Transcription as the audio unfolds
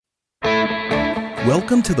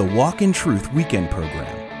Welcome to the Walk in Truth Weekend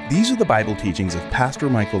Program. These are the Bible teachings of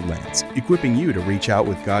Pastor Michael Lance, equipping you to reach out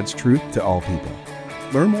with God's truth to all people.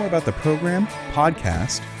 Learn more about the program,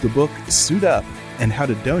 podcast, the book Suit Up, and how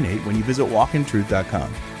to donate when you visit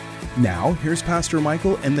walkintruth.com. Now, here's Pastor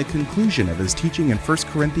Michael and the conclusion of his teaching in 1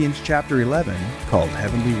 Corinthians chapter 11 called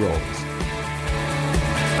Heavenly Roles.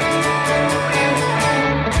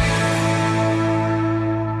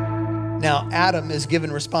 Now, Adam is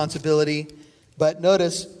given responsibility, but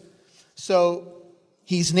notice, so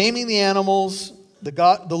he's naming the animals.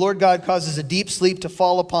 The Lord God causes a deep sleep to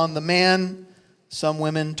fall upon the man. Some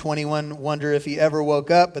women, 21, wonder if he ever woke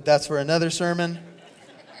up, but that's for another sermon.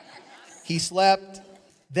 He slept.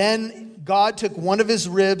 Then God took one of his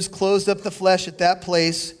ribs, closed up the flesh at that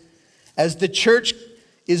place. As the church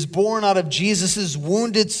is born out of Jesus'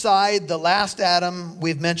 wounded side, the last Adam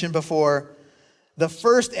we've mentioned before, the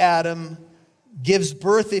first Adam gives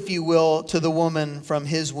birth, if you will, to the woman from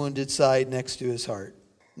his wounded side next to his heart.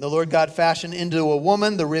 And the Lord God fashioned into a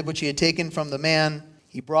woman the rib which he had taken from the man.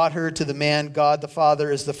 He brought her to the man. God the Father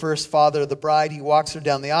is the first father of the bride. He walks her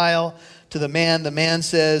down the aisle to the man. The man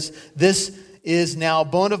says, "This is now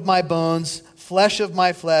bone of my bones, flesh of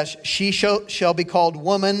my flesh. She shall be called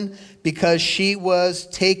woman, because she was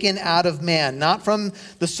taken out of man, not from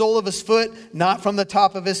the sole of his foot, not from the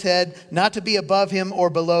top of his head, not to be above him or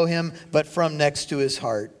below him, but from next to his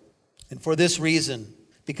heart. And for this reason,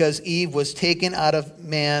 because Eve was taken out of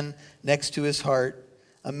man next to his heart,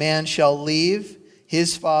 a man shall leave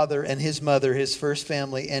his father and his mother, his first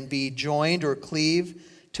family, and be joined or cleave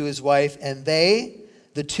to his wife, and they,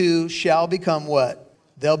 the two, shall become what?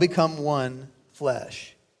 They'll become one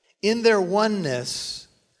flesh." In their oneness,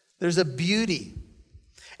 there's a beauty.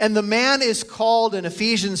 And the man is called in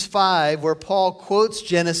Ephesians 5, where Paul quotes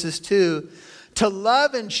Genesis 2, to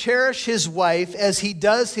love and cherish his wife as he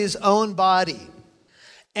does his own body.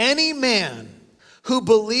 Any man who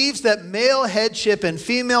believes that male headship and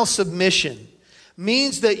female submission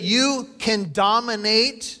means that you can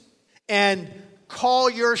dominate and call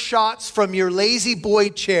your shots from your lazy boy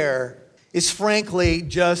chair is frankly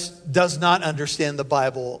just does not understand the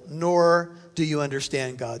Bible, nor do you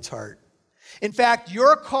understand God's heart. In fact,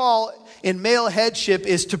 your call in male headship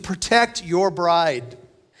is to protect your bride.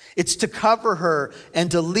 It's to cover her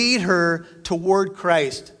and to lead her toward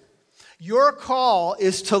Christ. Your call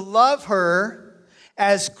is to love her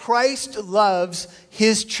as Christ loves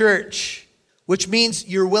his church, which means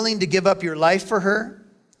you're willing to give up your life for her.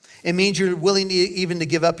 It means you're willing to even to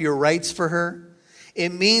give up your rights for her. It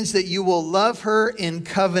means that you will love her in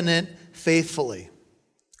covenant faithfully.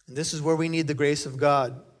 And this is where we need the grace of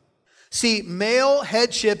God. See, male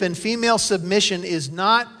headship and female submission is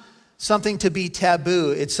not something to be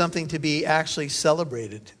taboo. It's something to be actually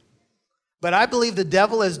celebrated. But I believe the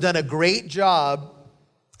devil has done a great job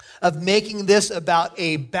of making this about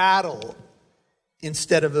a battle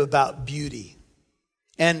instead of about beauty.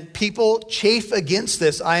 And people chafe against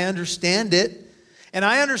this. I understand it. And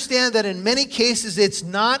I understand that in many cases it's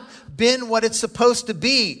not been what it's supposed to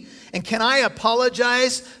be. And can I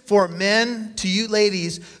apologize for men, to you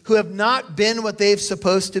ladies, who have not been what they've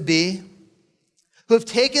supposed to be? Who have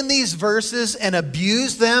taken these verses and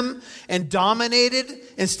abused them and dominated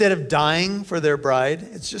instead of dying for their bride?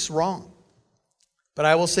 It's just wrong. But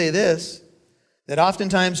I will say this, that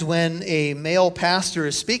oftentimes when a male pastor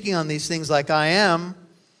is speaking on these things like I am,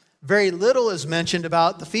 very little is mentioned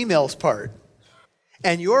about the female's part.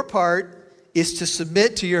 And your part is to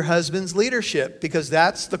submit to your husband's leadership, because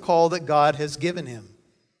that's the call that God has given him.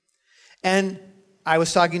 And I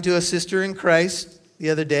was talking to a sister in Christ the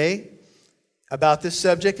other day about this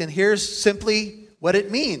subject, and here's simply what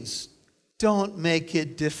it means. Don't make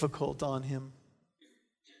it difficult on him.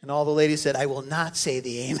 And all the ladies said, "I will not say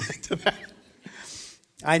the amen to that."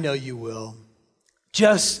 I know you will.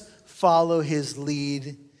 Just follow his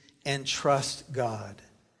lead and trust God.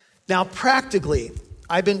 Now, practically,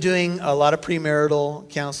 I've been doing a lot of premarital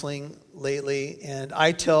counseling lately, and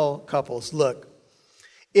I tell couples, look,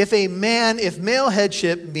 if male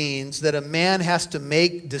headship means that a man has to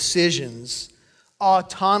make decisions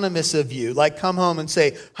autonomous of you, like come home and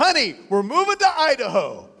say, "Honey, we're moving to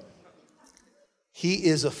Idaho," he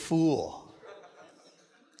is a fool.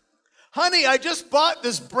 "Honey, I just bought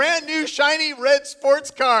this brand new shiny red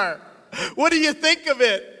sports car. What do you think of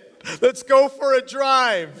it? Let's go for a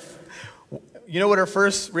drive." You know what her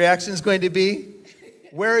first reaction is going to be?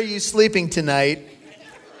 "Where are you sleeping tonight?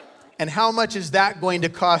 And how much is that going to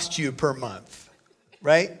cost you per month?"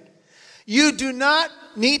 Right? You do not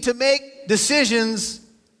need to make decisions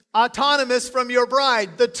autonomous from your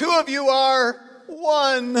bride. The two of you are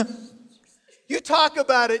one. You talk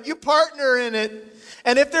about it. You partner in it.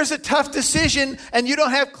 And if there's a tough decision and you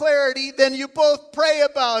don't have clarity, then you both pray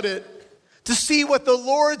about it to see what the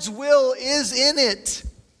Lord's will is in it.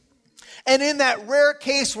 And in that rare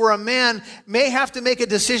case where a man may have to make a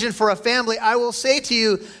decision for a family, I will say to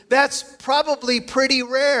you, that's probably pretty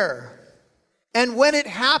rare. And when it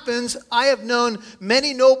happens, I have known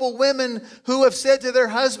many noble women who have said to their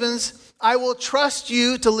husbands, I will trust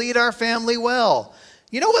you to lead our family well.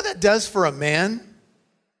 You know what that does for a man?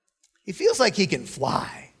 He feels like he can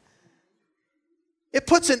fly. It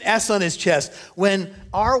puts an S on his chest. When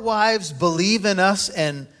our wives believe in us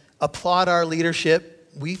and applaud our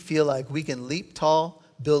leadership, we feel like we can leap tall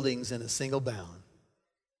buildings in a single bound.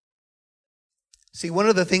 See, one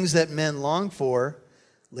of the things that men long for,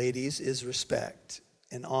 ladies, is respect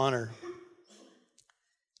and honor.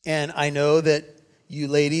 And I know that you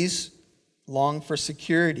ladies long for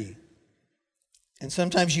security. And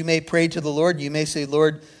sometimes you may pray to the Lord. You may say,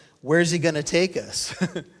 Lord, where's he going to take us?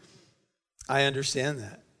 I understand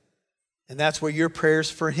that. And that's where your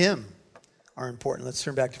prayers for him are important. Let's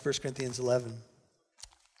turn back to 1 Corinthians 11.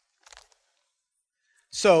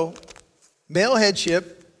 So, male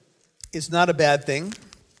headship is not a bad thing.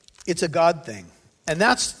 It's a God thing. And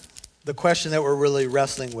that's the question that we're really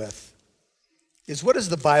wrestling with, is what does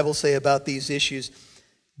the Bible say about these issues?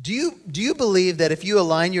 Do you believe that if you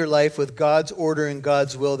align your life with God's order and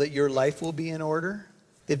God's will, that your life will be in order?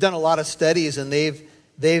 They've done a lot of studies, and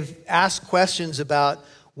they've asked questions about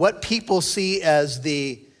what people see as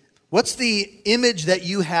what's the image that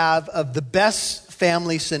you have of the best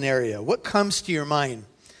family scenario? What comes to your mind?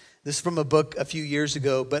 This is from a book a few years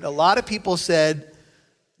ago, but a lot of people said,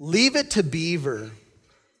 Leave It to Beaver.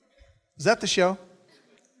 Was that the show?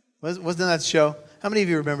 Wasn't that the show? How many of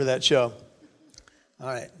you remember that show? All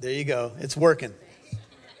right, there you go. It's working.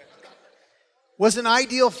 Was an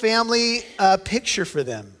ideal family picture for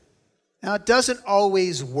them. Now, it doesn't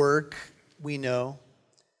always work, we know.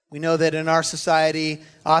 We know that in our society,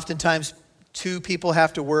 oftentimes two people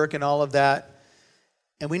have to work and all of that.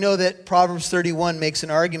 And we know that Proverbs 31 makes an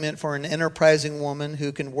argument for an enterprising woman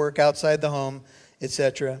who can work outside the home,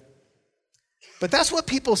 etc. But that's what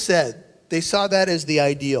people said. They saw that as the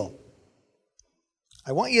ideal.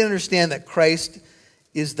 I want you to understand that Christ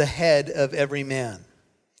is the head of every man.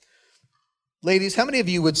 Ladies, how many of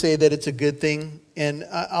you would say that it's a good thing? And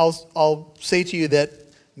I'll say to you that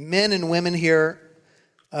men and women here,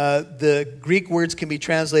 the Greek words can be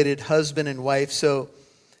translated husband and wife. So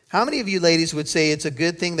how many of you ladies would say it's a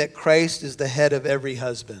good thing that Christ is the head of every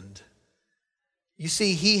husband? You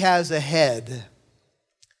see, he has a head.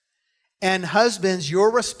 And husbands,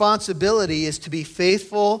 your responsibility is to be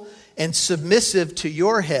faithful and submissive to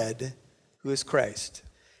your head, who is Christ.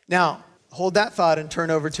 Now, hold that thought and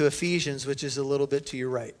turn over to Ephesians, which is a little bit to your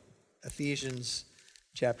right. Ephesians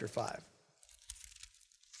chapter 5.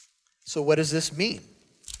 So what does this mean?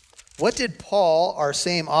 What did Paul, our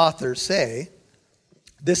same author, say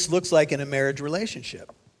this looks like in a marriage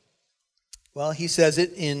relationship? Well, he says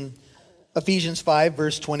it in Ephesians 5,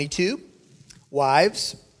 verse 22.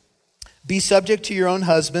 Wives, be subject to your own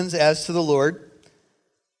husbands as to the Lord.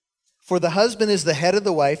 For the husband is the head of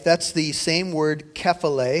the wife. That's the same word,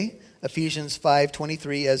 kephale, Ephesians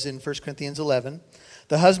 5:23, as in 1 Corinthians 11.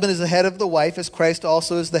 The husband is the head of the wife, as Christ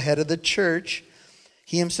also is the head of the church,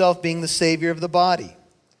 he himself being the Savior of the body.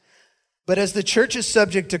 But as the church is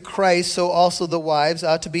subject to Christ, so also the wives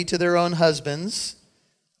ought to be to their own husbands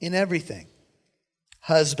in everything.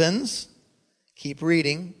 Husbands, keep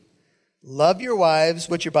reading, love your wives,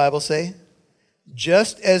 what's your Bible say?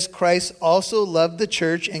 Just as Christ also loved the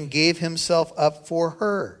church and gave himself up for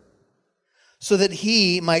her, so that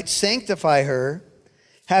he might sanctify her,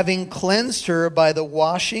 having cleansed her by the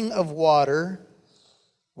washing of water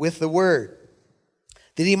with the word,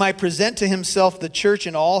 that he might present to himself the church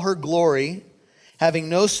in all her glory, having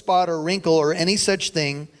no spot or wrinkle or any such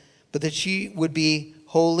thing, but that she would be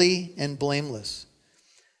holy and blameless.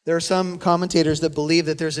 There are some commentators that believe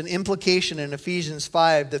that there's an implication in Ephesians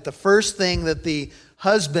 5 that the first thing that the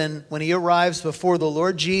husband, when he arrives before the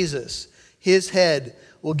Lord Jesus, his head,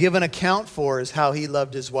 will give an account for is how he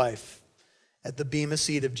loved his wife at the bema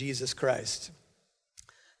seat of Jesus Christ.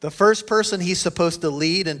 The first person he's supposed to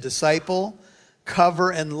lead and disciple, cover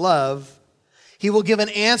and love, he will give an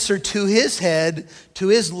answer to his head, to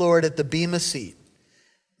his Lord at the bema seat.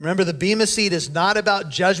 Remember, the bema seat is not about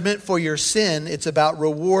judgment for your sin. It's about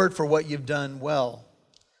reward for what you've done well.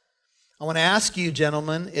 I want to ask you,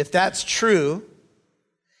 gentlemen, if that's true,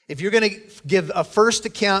 if you're going to give a first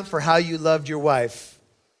account for how you loved your wife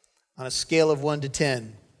on a scale of 1 to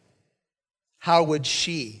 10, how would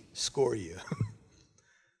she score you?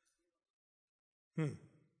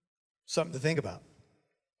 Something to think about.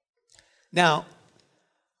 Now,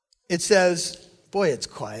 it says, boy, it's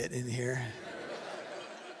quiet in here.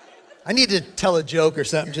 I need to tell a joke or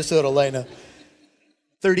something just so it'll lighten up.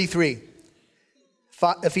 33,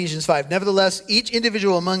 Ephesians 5. Nevertheless, each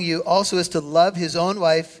individual among you also is to love his own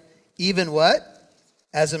wife, even what?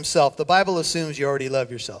 As himself. The Bible assumes you already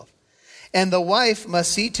love yourself. And the wife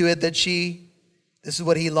must see to it that this is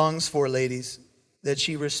what he longs for, ladies, that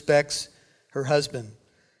she respects her husband.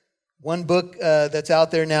 One book that's out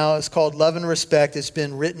there now is called Love and Respect. It's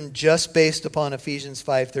been written just based upon Ephesians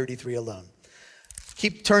 5:33 alone.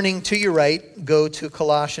 Keep turning to your right. Go to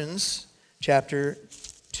Colossians chapter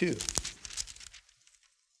 2.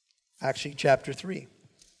 Actually, chapter 3.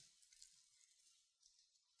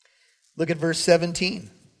 Look at verse 17.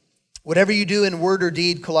 Whatever you do in word or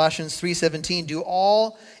deed, Colossians 3:17, do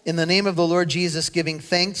all in the name of the Lord Jesus, giving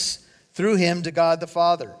thanks through him to God the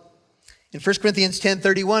Father. In 1 Corinthians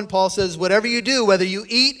 10:31, Paul says, whatever you do, whether you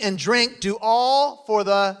eat and drink, do all for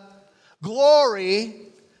the glory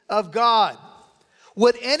of God.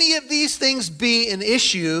 Would any of these things be an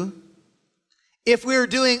issue if we were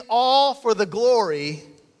doing all for the glory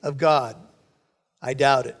of God? I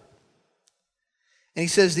doubt it. And he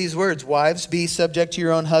says these words, wives, be subject to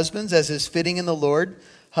your own husbands as is fitting in the Lord.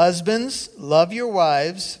 Husbands, love your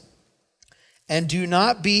wives and do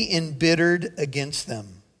not be embittered against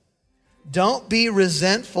them. Don't be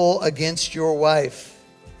resentful against your wife.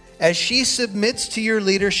 As she submits to your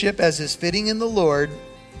leadership as is fitting in the Lord,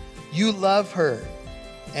 you love her.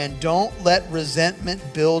 And don't let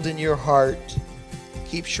resentment build in your heart.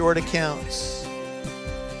 Keep short accounts.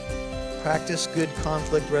 Practice good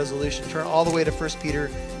conflict resolution. Turn all the way to 1 Peter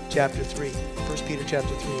chapter 3. 1 Peter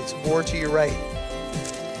chapter 3. It's more to your right.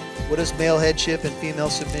 What does male headship and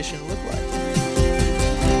female submission look like?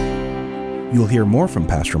 You'll hear more from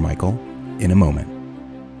Pastor Michael in a moment.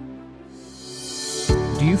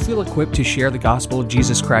 Do you feel equipped to share the gospel of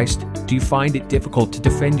Jesus Christ? Do you find it difficult to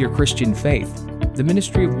defend your Christian faith? The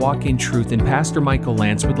Ministry of Walk in Truth and Pastor Michael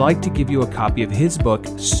Lance would like to give you a copy of his book,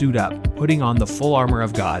 Suit Up, Putting on the Full Armor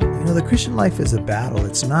of God. The Christian life is a battle.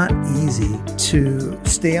 It's not easy to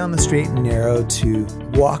stay on the straight and narrow, to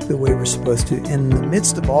walk the way we're supposed to in the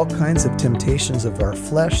midst of all kinds of temptations of our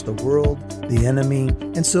flesh, the world, the enemy.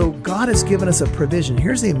 And so God has given us a provision.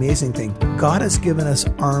 Here's the amazing thing. God has given us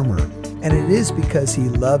armor. And it is because he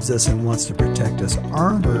loves us and wants to protect us.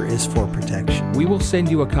 Armor is for protection. We will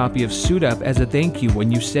send you a copy of Suit Up as a thank you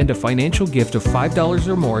when you send a financial gift of $5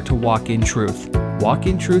 or more to Walk in Truth. Walk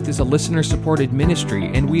in Truth is a listener-supported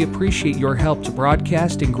ministry, and we appreciate your help to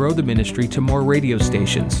broadcast and grow the ministry to more radio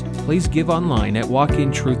stations. Please give online at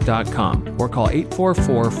walkintruth.com or call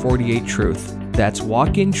 844-48-TRUTH. That's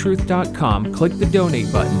walkintruth.com. Click the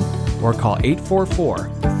donate button or call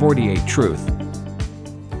 844-48-TRUTH.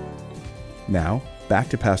 Now, back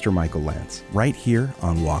to Pastor Michael Lance, right here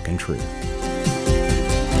on Walk in Truth.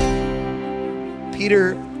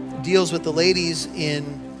 Peter deals with the ladies in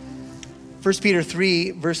 1 Peter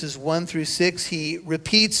 3, verses 1 through 6. He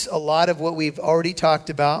repeats a lot of what we've already talked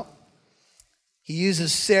about. He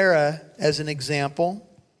uses Sarah as an example.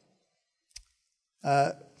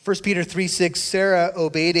 1 Peter 3:6, Sarah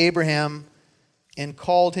obeyed Abraham and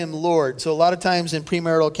called him Lord. So a lot of times in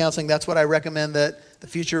premarital counseling, that's what I recommend that the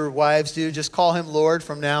future wives do. Just call him Lord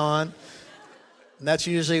from now on. And that's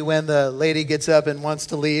usually when the lady gets up and wants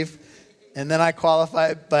to leave. And then I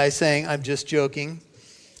qualify by saying, I'm just joking.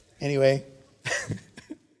 Anyway.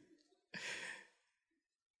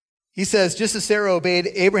 He says, just as Sarah obeyed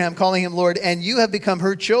Abraham, calling him Lord, and you have become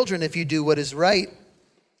her children if you do what is right,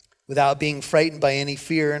 without being frightened by any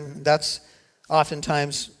fear. And that's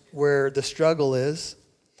oftentimes where the struggle is.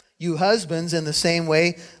 You husbands, in the same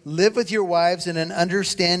way, live with your wives in an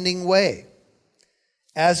understanding way,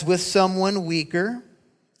 as with someone weaker.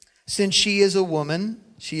 Since she is a woman,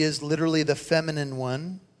 she is literally the feminine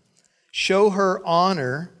one. Show her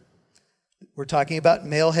honor. We're talking about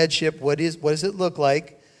male headship. What does it look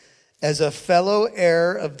like? As a fellow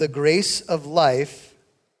heir of the grace of life,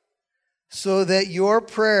 so that your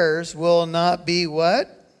prayers will not be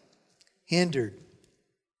what? Hindered.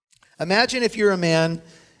 Imagine if you're a man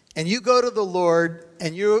and you go to the Lord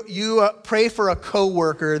and you pray for a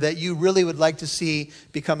coworker that you really would like to see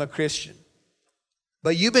become a Christian.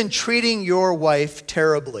 But you've been treating your wife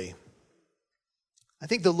terribly. I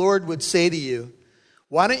think the Lord would say to you,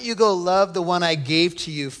 why don't you go love the one I gave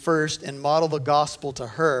to you first and model the gospel to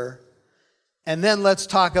her, and then let's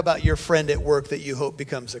talk about your friend at work that you hope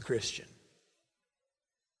becomes a Christian.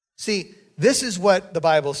 See, this is what the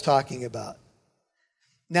Bible's talking about.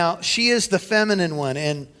 Now, she is the feminine one,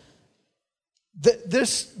 and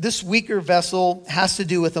This weaker vessel has to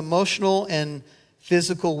do with emotional and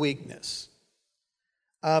physical weakness.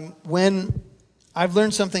 When I've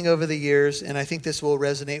learned something over the years, and I think this will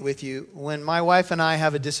resonate with you, when my wife and I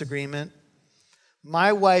have a disagreement,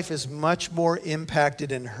 my wife is much more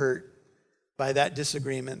impacted and hurt by that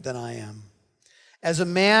disagreement than I am. As a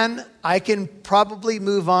man, I can probably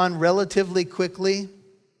move on relatively quickly,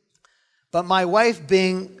 but my wife,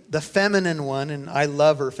 being the feminine one, and I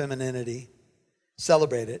love her femininity,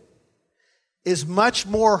 celebrate it, is much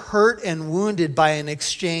more hurt and wounded by an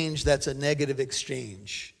exchange that's a negative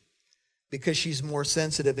exchange because she's more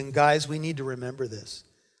sensitive. And guys, we need to remember this.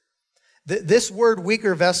 This word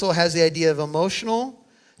weaker vessel has the idea of emotional,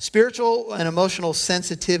 spiritual and emotional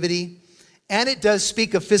sensitivity. And it does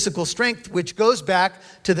speak of physical strength, which goes back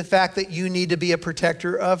to the fact that you need to be a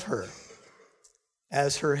protector of her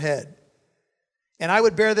as her head. And I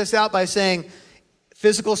would bear this out by saying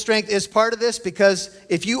physical strength is part of this, because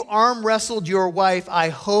if you arm wrestled your wife, I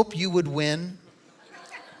hope you would win.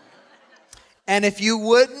 And if you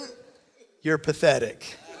wouldn't, you're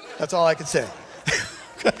pathetic. That's all I can say.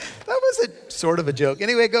 That was a sort of a joke.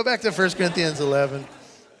 Anyway, go back to 1 Corinthians 11.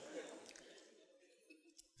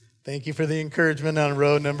 Thank you for the encouragement on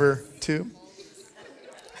row number 2.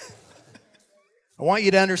 I want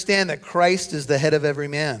you to understand that Christ is the head of every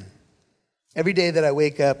man. Every day that I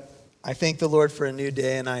wake up, I thank the Lord for a new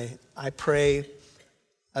day, and I pray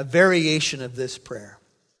a variation of this prayer.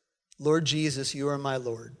 Lord Jesus, you are my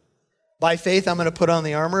Lord. By faith, I'm going to put on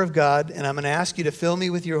the armor of God, and I'm going to ask you to fill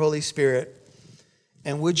me with your Holy Spirit.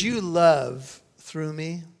 And would you love through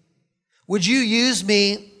me? Would you use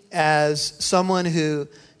me as someone who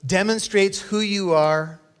demonstrates who you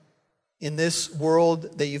are in this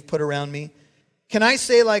world that you've put around me? Can I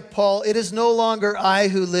say like Paul, it is no longer I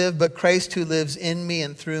who live, but Christ who lives in me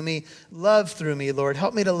and through me. Love through me, Lord.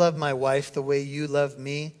 Help me to love my wife the way you love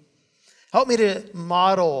me. Help me to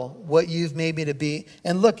model what you've made me to be.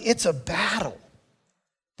 And look, it's a battle.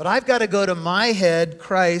 But I've got to go to my head,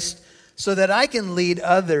 Christ, so that I can lead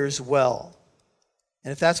others well.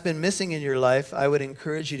 And if that's been missing in your life, I would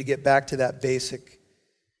encourage you to get back to that basic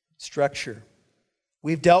structure.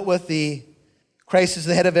 We've dealt with the Christ is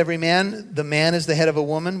the head of every man. The man is the head of a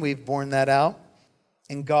woman. We've borne that out.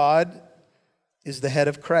 And God is the head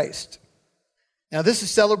of Christ. Now, this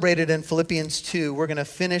is celebrated in Philippians 2. We're going to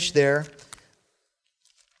finish there.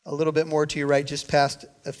 A little bit more to your right, just past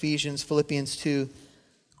Ephesians, Philippians 2.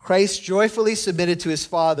 Christ joyfully submitted to his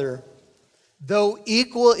Father, though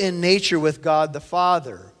equal in nature with God the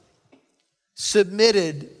Father,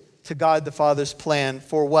 submitted to God the Father's plan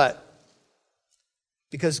for what?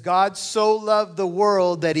 Because God so loved the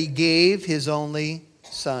world that he gave his only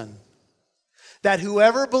Son, that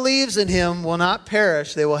whoever believes in him will not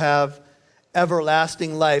perish, they will have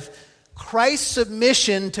everlasting life. Christ's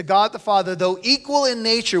submission to God the Father, though equal in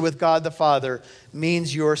nature with God the Father,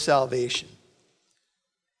 means your salvation.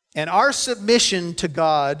 And our submission to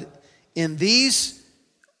God in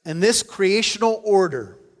this creational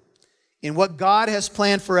order, in what God has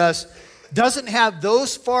planned for us, doesn't have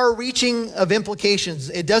those far-reaching of implications.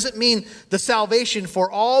 It doesn't mean the salvation for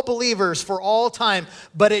all believers for all time,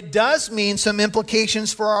 but it does mean some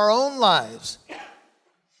implications for our own lives.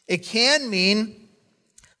 It can mean,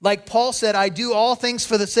 like Paul said, I do all things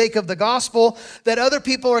for the sake of the gospel, that other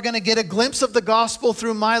people are going to get a glimpse of the gospel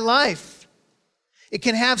through my life. It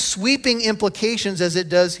can have sweeping implications as it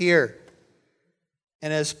does here.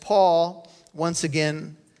 And as Paul, once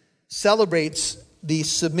again, celebrates the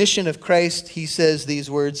submission of Christ, he says these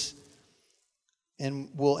words, and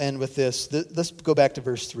we'll end with this. Let's go back to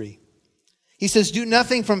verse 3. He says, do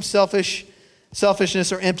nothing from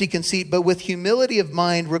selfishness or empty conceit, but with humility of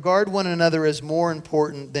mind, regard one another as more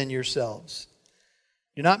important than yourselves.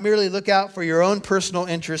 Do not merely look out for your own personal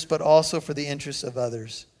interests, but also for the interests of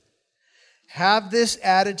others. Have this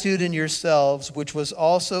attitude in yourselves, which was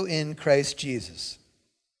also in Christ Jesus,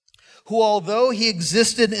 who, although he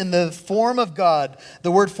existed in the form of God,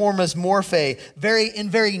 the word form is morphe, in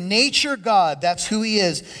very nature God, that's who he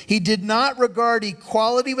is. He did not regard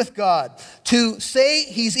equality with God. To say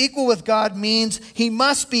he's equal with God means he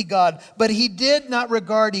must be God, but he did not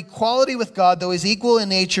regard equality with God, though he's equal in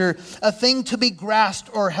nature, a thing to be grasped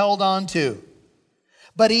or held on to.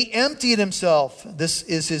 But he emptied himself. This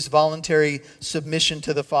is his voluntary submission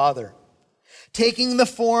to the Father, taking the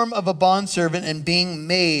form of a bondservant and being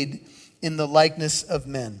made in the likeness of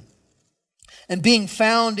men. And being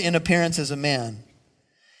found in appearance as a man,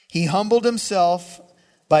 he humbled himself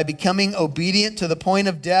by becoming obedient to the point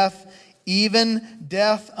of death, even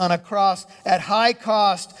death on a cross at high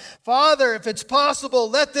cost. Father, if it's possible,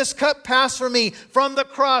 let this cup pass from me. From the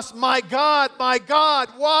cross, my God,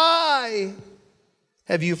 why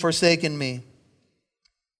have you forsaken me?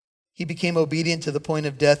 He became obedient to the point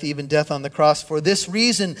of death, even death on the cross. For this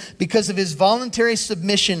reason, because of his voluntary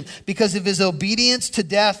submission, because of his obedience to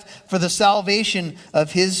death for the salvation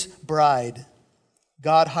of his bride,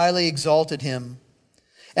 God highly exalted him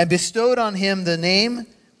and bestowed on him the name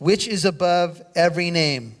which is above every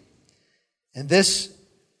name. And this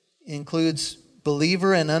includes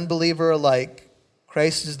believer and unbeliever alike.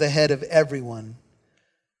 Christ is the head of everyone.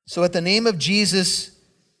 So at the name of Jesus,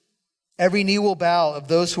 every knee will bow, of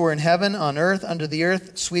those who are in heaven, on earth, under the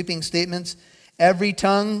earth, sweeping statements. Every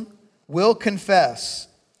tongue will confess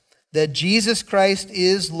that Jesus Christ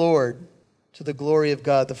is Lord, to the glory of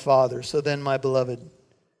God the Father. So then, my beloved,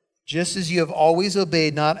 just as you have always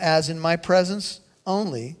obeyed, not as in my presence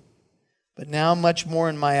only, but now much more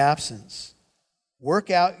in my absence,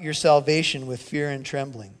 work out your salvation with fear and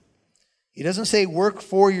trembling. He doesn't say work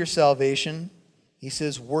for your salvation. He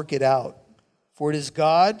says work it out. For it is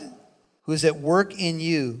God who is at work in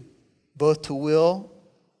you, both to will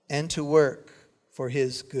and to work for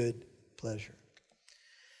his good pleasure.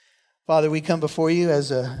 Father, we come before you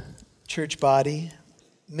as a church body,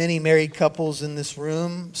 many married couples in this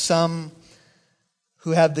room, some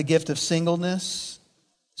who have the gift of singleness,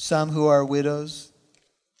 some who are widows.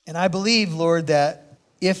 And I believe, Lord, that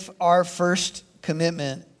if our first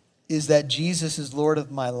commitment is that Jesus is Lord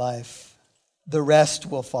of my life, the rest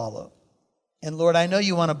will follow. And Lord, I know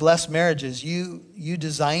you want to bless marriages. You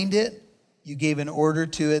designed it. You gave an order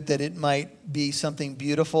to it that it might be something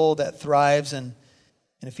beautiful that thrives. And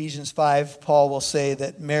in Ephesians 5, Paul will say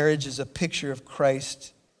that marriage is a picture of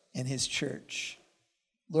Christ and his church.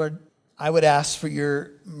 Lord, I would ask for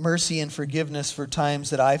your mercy and forgiveness for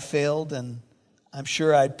times that I failed. And I'm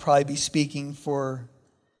sure I'd probably be speaking for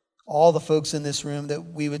all the folks in this room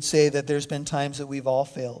that we would say that there's been times that we've all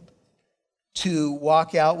failed. To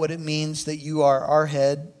walk out what it means that you are our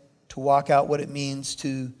head, to walk out what it means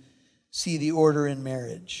to see the order in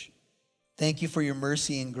marriage. Thank you for your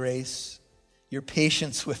mercy and grace, your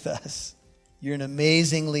patience with us. You're an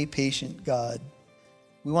amazingly patient God.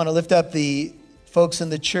 We want to lift up the folks in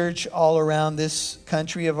the church all around this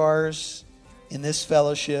country of ours, in this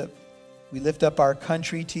fellowship. We lift up our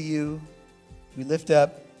country to you. We lift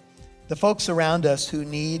up the folks around us who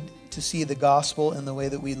need to see the gospel in the way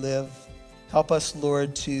that we live. Help us,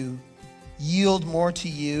 Lord, to yield more to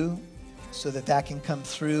you so that that can come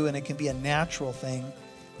through and it can be a natural thing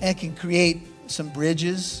and it can create some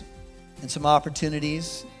bridges and some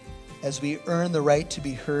opportunities as we earn the right to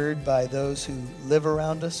be heard by those who live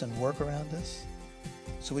around us and work around us.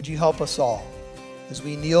 So would you help us all as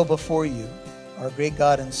we kneel before you, our great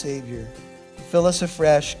God and Savior. Fill us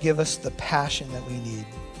afresh. Give us the passion that we need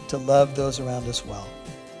to love those around us well.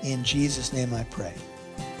 In Jesus' name I pray.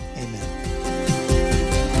 Amen.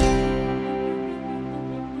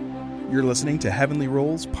 You're listening to Heavenly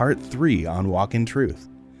Rolls Part 3 on Walk in Truth.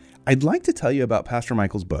 I'd like to tell you about Pastor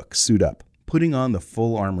Michael's book, Suit Up, Putting on the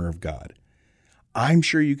Full Armor of God. I'm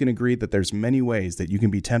sure you can agree that there's many ways that you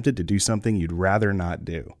can be tempted to do something you'd rather not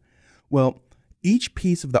do. Well, each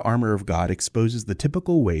piece of the armor of God exposes the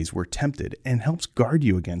typical ways we're tempted and helps guard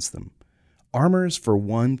you against them. Armor is for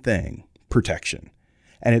one thing, protection.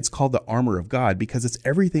 And it's called the armor of God because it's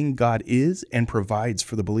everything God is and provides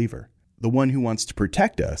for the believer. The one who wants to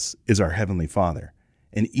protect us is our Heavenly Father.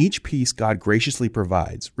 And each piece God graciously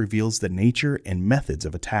provides reveals the nature and methods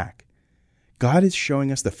of attack. God is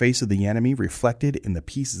showing us the face of the enemy reflected in the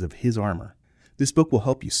pieces of his armor. This book will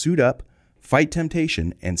help you suit up, fight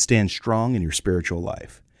temptation, and stand strong in your spiritual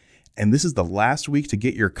life. And this is the last week to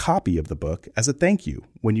get your copy of the book as a thank you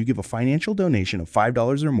when you give a financial donation of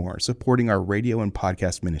 $5 or more supporting our radio and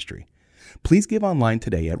podcast ministry. Please give online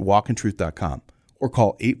today at walkintruth.com or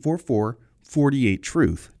call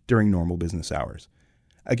 844-48-TRUTH during normal business hours.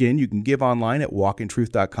 Again, you can give online at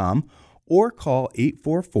walkintruth.com or call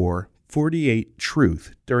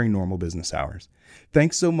 844-48-TRUTH during normal business hours.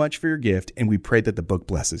 Thanks so much for your gift, and we pray that the book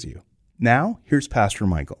blesses you. Now, here's Pastor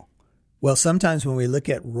Michael. Well, sometimes when we look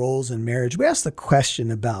at roles in marriage, we ask the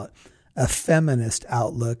question about a feminist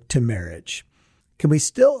outlook to marriage. Can we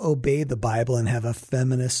still obey the Bible and have a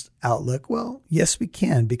feminist outlook? Well, yes, we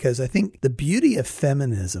can, because I think the beauty of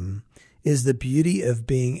feminism is the beauty of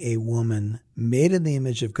being a woman made in the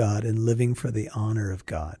image of God and living for the honor of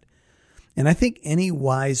God. And I think any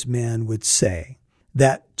wise man would say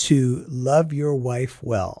that to love your wife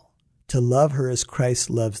well, to love her as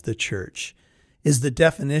Christ loves the church, is the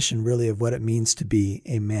definition really of what it means to be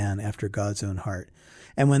a man after God's own heart.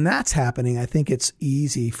 And when that's happening, I think it's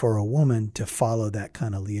easy for a woman to follow that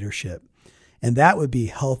kind of leadership. And that would be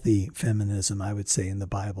healthy feminism, I would say, in the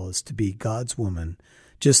Bible, is to be God's woman,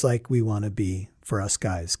 just like we want to be, for us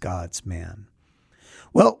guys, God's man.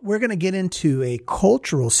 Well, we're going to get into a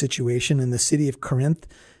cultural situation in the city of Corinth,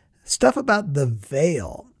 stuff about the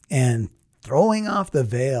veil and throwing off the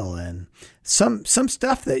veil, and some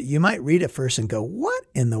stuff that you might read at first and go, what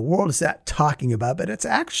in the world is that talking about? But it's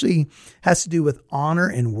actually has to do with honor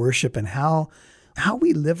and worship and how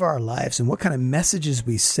we live our lives and what kind of messages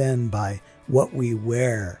we send by what we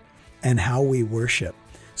wear and how we worship.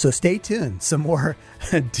 So stay tuned. Some more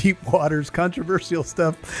deep waters, controversial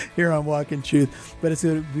stuff here on Walk in Truth, but it's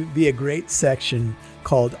going to be a great section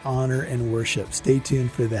called Honor and Worship. Stay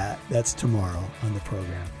tuned for that. That's tomorrow on the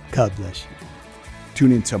program. God bless you.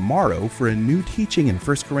 Tune in tomorrow for a new teaching in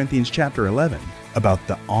 1 Corinthians chapter 11 about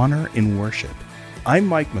the honor in worship. I'm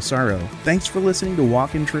Mike Massaro. Thanks for listening to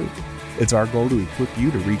Walk in Truth. It's our goal to equip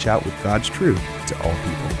you to reach out with God's truth to all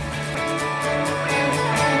people.